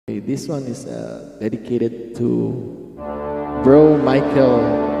this one is dedicated to Bro Michael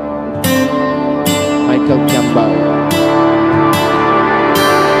Campbell.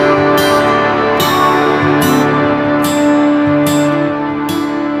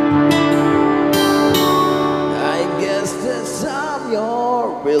 I guess this time you're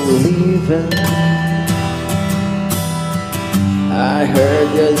really leaving. I heard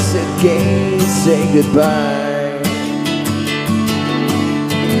the suitcase say goodbye.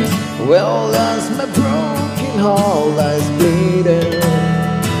 Well, as my broken heart lies bleeding,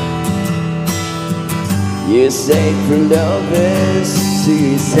 you say true love is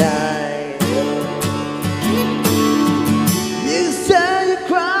suicide. You say you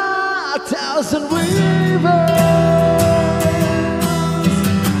cry 1,000 rivers,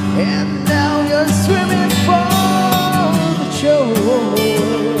 and now you're swimming for the shore.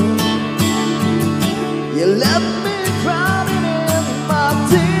 You left me drowning in my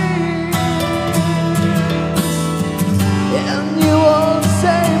tears, and you won't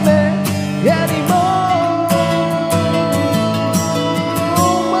save me anymore.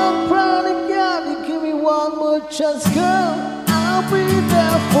 Oh, my prodigal God, you give me one more chance, girl. I'll be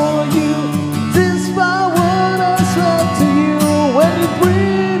there for you. This is my word I swear to you. When you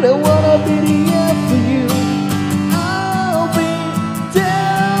breathe, I wanna be the air for you. I'll be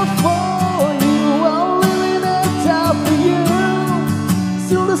there for you. I'll live in a time for you.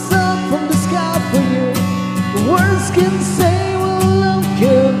 Steal the sun from the sky for you. The words can say what love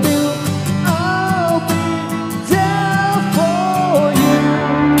can do. I'll be there for you.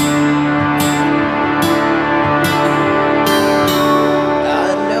 I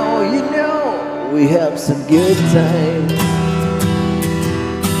know you know we have some good times.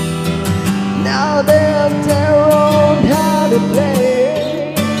 Now they have their own how to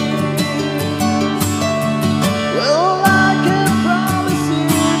play. Well, I can promise you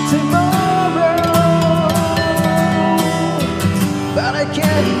tomorrow, but I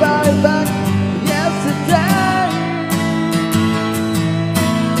can't buy back yesterday.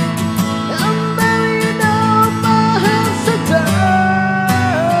 And baby, you know my hands are dirty,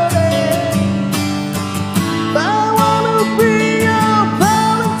 but I wanna be your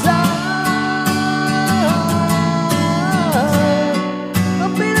Valentine.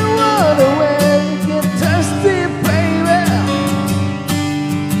 I'll be the one when you get thirsty, baby.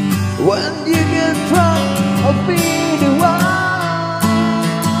 When you get drunk, I'll be the one.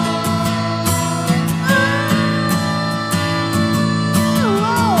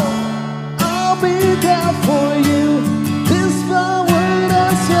 I'll be there for you. This is my word I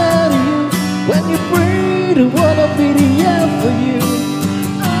swear to you. When you breathe, I wanna be the air for you.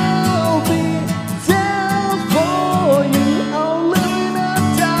 I'll be there for you. I'll live in a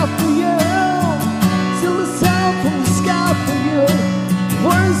time for you. Till the sound from the sky for you.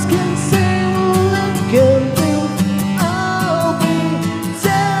 Words can say what I can do. I'll be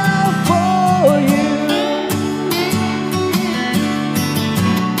there for you.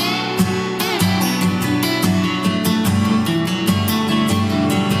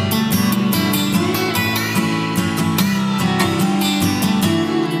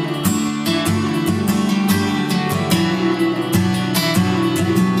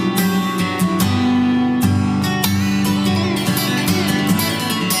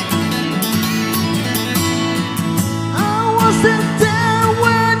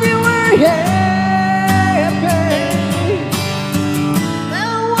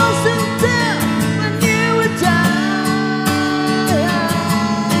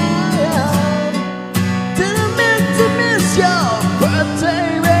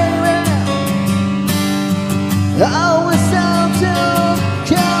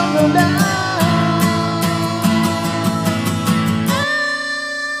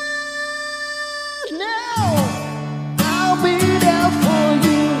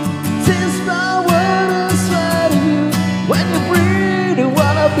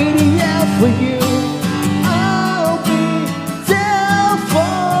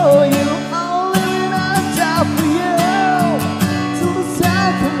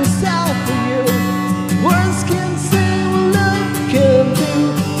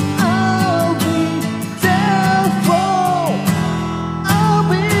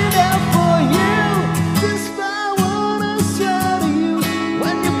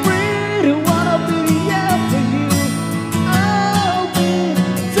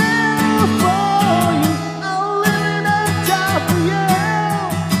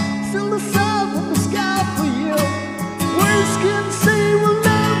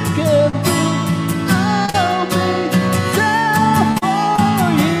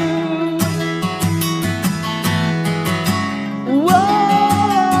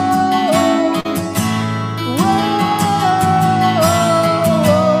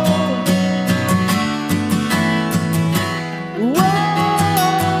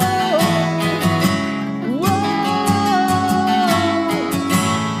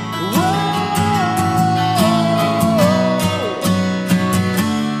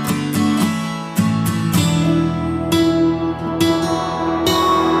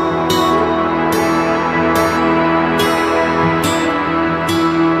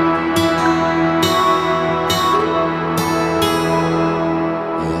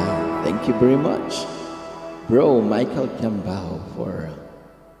 very much, bro Michael Campbell, for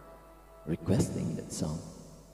requesting that song.